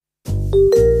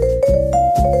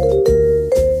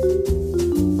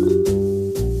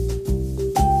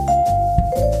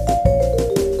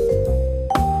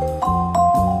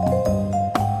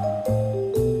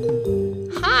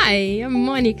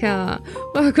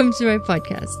welcome to my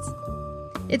podcast.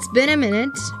 It's been a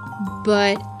minute,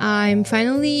 but I'm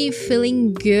finally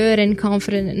feeling good and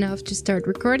confident enough to start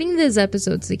recording these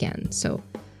episodes again. So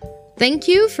thank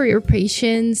you for your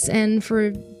patience and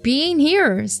for being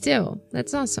here still.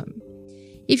 That's awesome.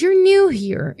 If you're new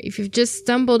here, if you've just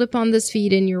stumbled upon this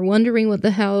feed and you're wondering what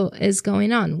the hell is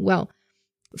going on, well,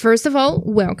 first of all,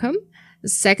 welcome.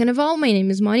 Second of all, my name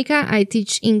is Monica. I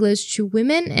teach English to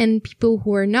women and people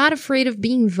who are not afraid of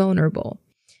being vulnerable.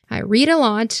 I read a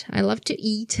lot, I love to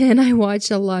eat, and I watch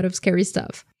a lot of scary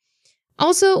stuff.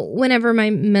 Also, whenever my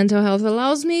mental health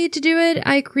allows me to do it,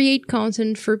 I create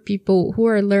content for people who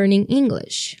are learning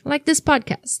English, like this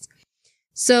podcast.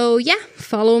 So yeah,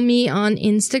 follow me on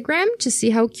Instagram to see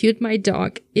how cute my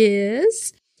dog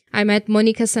is. I'm at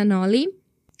Monica Sanoli.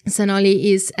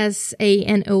 Sanoli is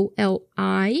Sanoli.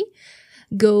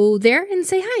 Go there and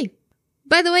say hi.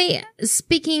 By the way,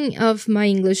 speaking of my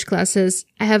English classes,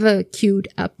 I have a cute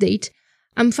update.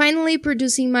 I'm finally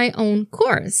producing my own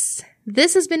course.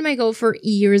 This has been my goal for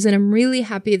years, and I'm really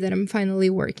happy that I'm finally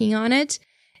working on it.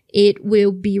 It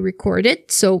will be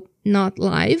recorded, so not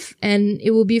live, and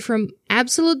it will be from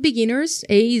absolute beginners,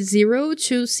 A0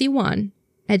 to C1,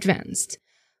 advanced.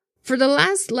 For the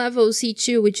last level,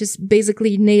 C2, which is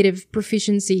basically native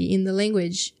proficiency in the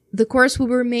language, the course will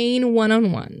remain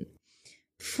one-on-one.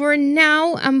 For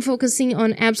now, I'm focusing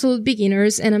on absolute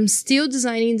beginners, and I'm still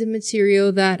designing the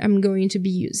material that I'm going to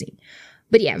be using.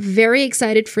 But yeah, very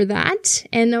excited for that,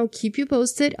 and I'll keep you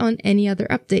posted on any other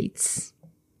updates.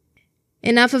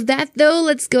 Enough of that though,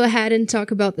 let's go ahead and talk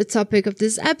about the topic of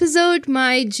this episode,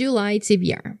 my July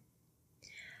TBR.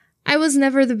 I was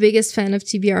never the biggest fan of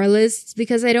TBR lists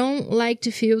because I don't like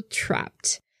to feel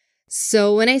trapped.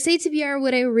 So when I say TBR,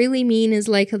 what I really mean is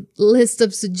like a list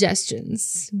of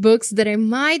suggestions, books that I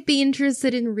might be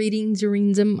interested in reading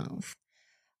during the month.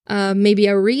 Maybe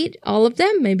I'll read all of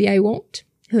them, maybe I won't.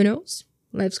 Who knows?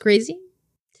 Life's crazy.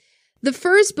 The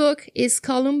first book is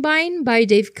Columbine by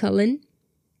Dave Cullen.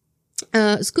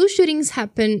 School shootings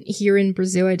happen here in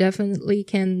Brazil. I definitely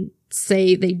can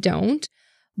say they don't,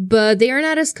 but they are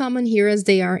not as common here as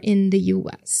they are in the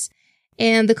US.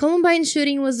 And the Columbine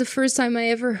shooting was the first time I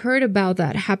ever heard about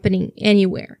that happening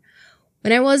anywhere.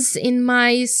 When I was in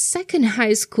my second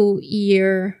high school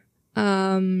year,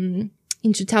 in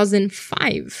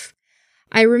 2005,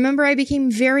 I remember I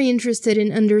became very interested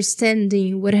in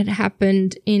understanding what had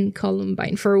happened in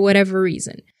Columbine for whatever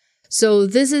reason. So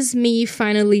this is me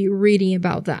finally reading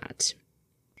about that.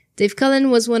 Dave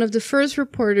Cullen was one of the first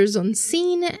reporters on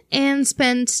scene and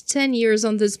spent 10 years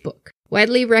on this book.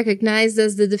 Widely recognized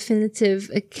as the definitive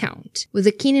account. With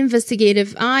a keen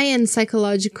investigative eye and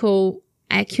psychological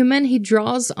acumen, he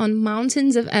draws on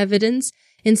mountains of evidence,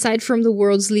 insight from the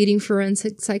world's leading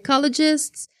forensic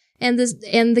psychologists, and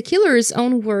the killer's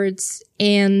own words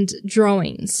and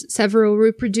drawings, several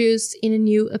reproduced in a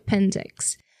new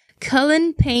appendix.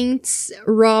 Cullen paints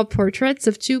raw portraits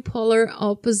of two polar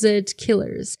opposite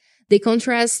killers. They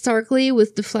contrast starkly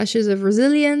with the flashes of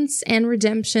resilience and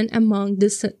redemption among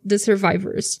the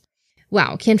survivors.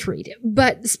 Wow, can't read.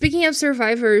 But speaking of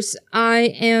survivors,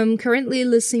 I am currently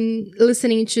listening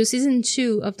to season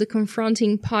 2 of the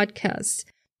Confronting podcast,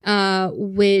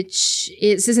 which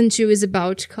is season 2 is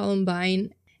about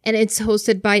Columbine, and it's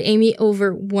hosted by Amy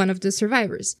Over, one of the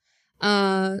survivors.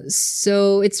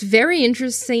 So it's very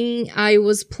interesting. I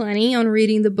was planning on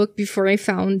reading the book before I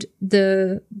found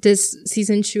this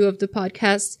season 2 of the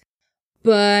podcast,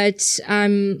 but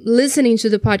I'm listening to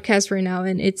the podcast right now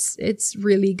and it's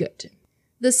really good.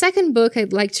 The second book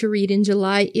I'd like to read in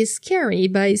July is Carrie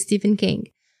by Stephen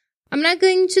King. I'm not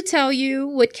going to tell you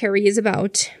what Carrie is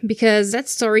about because that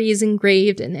story is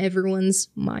engraved in everyone's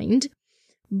mind,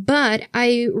 but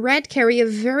I read Carrie a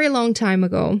very long time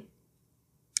ago.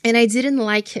 And I didn't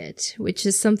like it, which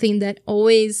is something that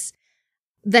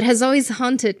has always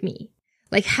haunted me.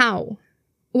 Like, how?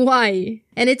 Why?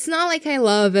 And it's not like I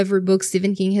love every book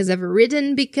Stephen King has ever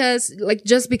written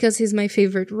just because he's my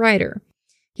favorite writer.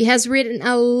 He has written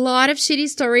a lot of shitty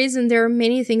stories and there are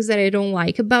many things that I don't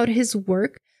like about his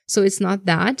work. So it's not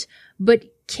that. But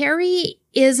Carrie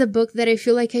is a book that I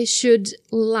feel like I should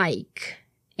like.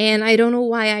 And I don't know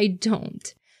why I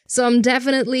don't. So I'm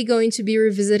definitely going to be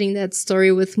revisiting that story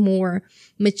with more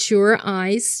mature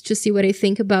eyes to see what I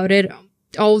think about it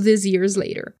all these years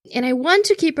later. And I want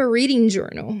to keep a reading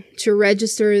journal to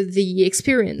register the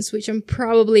experience, which I'm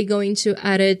probably going to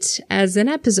edit as an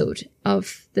episode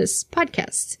of this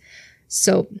podcast.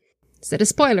 So, is that a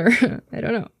spoiler? I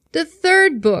don't know. The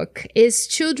third book is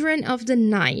Children of the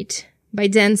Night by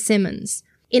Dan Simmons.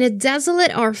 In a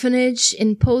desolate orphanage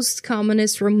in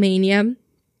post-communist Romania,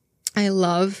 I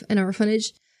love an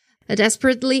orphanage, A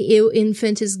desperately ill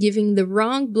infant is giving the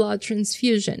wrong blood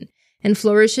transfusion and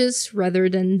flourishes rather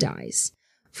than dies.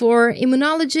 For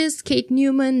immunologist Kate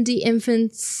Newman, the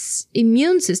infant's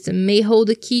immune system may hold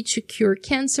a key to cure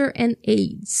cancer and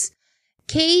AIDS.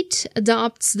 Kate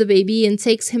adopts the baby and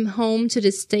takes him home to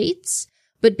the States,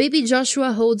 but baby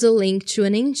Joshua holds a link to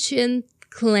an ancient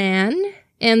clan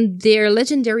and their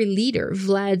legendary leader,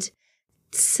 Vlad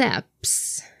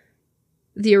Tepes,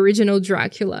 the original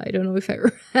Dracula, I don't know if I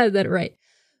had that right,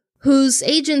 whose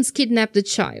agents kidnap the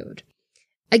child.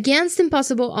 Against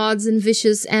impossible odds and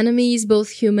vicious enemies, both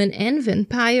human and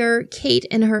vampire, Kate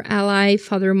and her ally,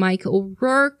 Father Mike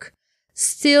O'Rourke,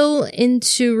 steal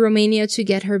into Romania to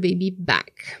get her baby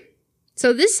back.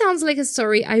 So this sounds like a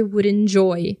story I would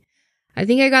enjoy. I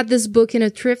think I got this book in a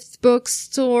thrift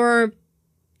bookstore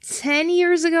 10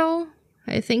 years ago.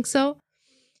 I think so.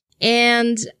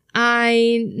 And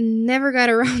I never got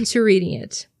around to reading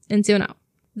it until now.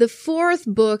 The fourth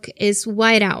book is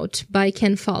Whiteout by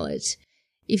Ken Follett.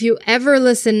 If you ever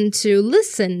Listen,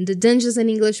 the Dungeons and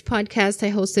English podcast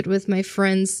I hosted with my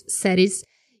friends Ceres,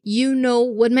 you know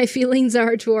what my feelings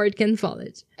are toward Ken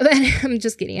Follett. But I'm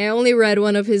just kidding. I only read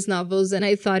one of his novels and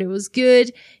I thought it was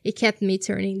good. It kept me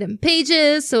turning them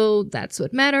pages, so that's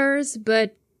what matters.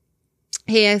 But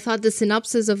hey, I thought the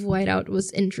synopsis of Whiteout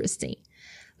was interesting.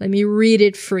 Let me read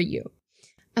it for you.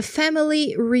 A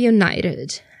family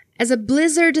reunited. As a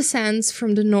blizzard descends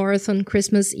from the north on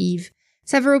Christmas Eve,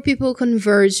 several people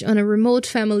converge on a remote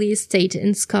family estate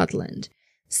in Scotland.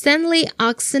 Stanley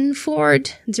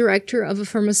Oxenford, director of a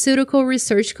pharmaceutical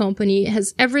research company,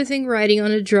 has everything riding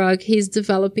on a drug he's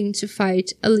developing to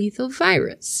fight a lethal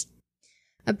virus.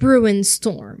 A Bruin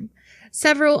storm.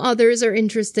 Several others are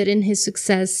interested in his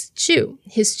success too.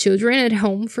 His children at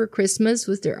home for Christmas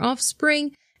with their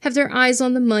offspring have their eyes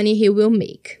on the money he will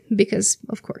make. Because,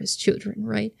 of course, children,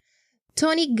 right?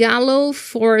 Tony Gallo,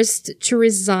 forced to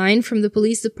resign from the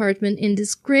police department in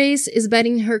disgrace, is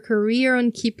betting her career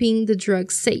on keeping the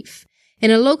drug safe. And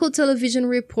a local television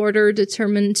reporter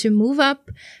determined to move up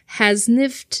has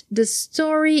sniffed the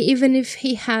story even if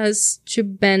he has to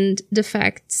bend the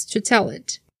facts to tell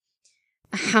it.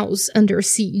 A house under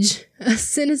siege. A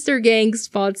sinister gang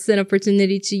spots an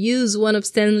opportunity to use one of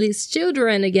Stanley's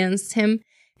children against him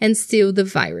and steal the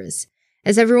virus.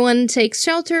 As everyone takes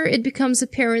shelter, it becomes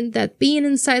apparent that being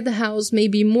inside the house may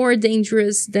be more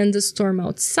dangerous than the storm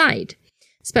outside,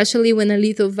 especially when a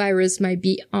lethal virus might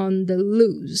be on the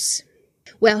loose.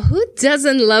 Well, who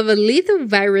doesn't love a lethal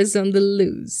virus on the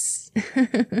loose?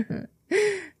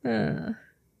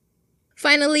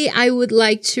 Finally, I would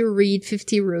like to read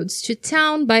 50 Roads to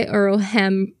Town by Earl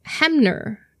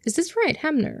Hamner. Is this right?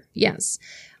 Hamner. Yes.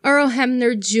 Earl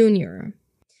Hamner Jr.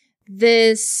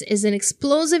 This is an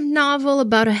explosive novel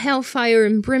about a hellfire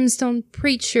and brimstone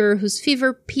preacher whose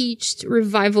fever-pitched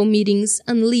revival meetings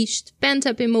unleashed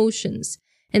pent-up emotions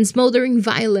and smoldering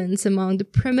violence among the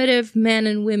primitive men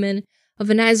and women of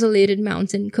an isolated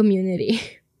mountain community.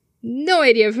 No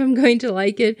idea if I'm going to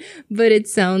like it, but it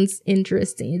sounds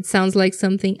interesting. It sounds like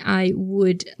something I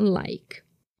would like.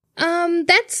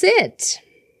 That's it.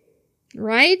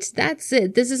 Right? That's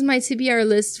it. This is my TBR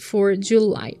list for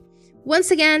July.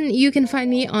 Once again, you can find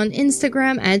me on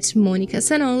Instagram at Monica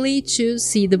Sanoli to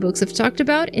see the books I've talked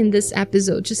about in this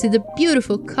episode, to see the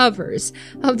beautiful covers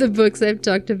of the books I've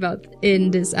talked about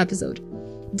in this episode.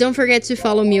 Don't forget to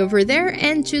follow me over there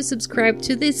and to subscribe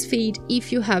to this feed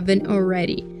if you haven't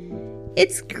already.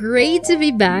 It's great to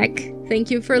be back. Thank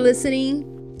you for listening.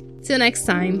 Till next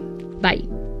time. Bye.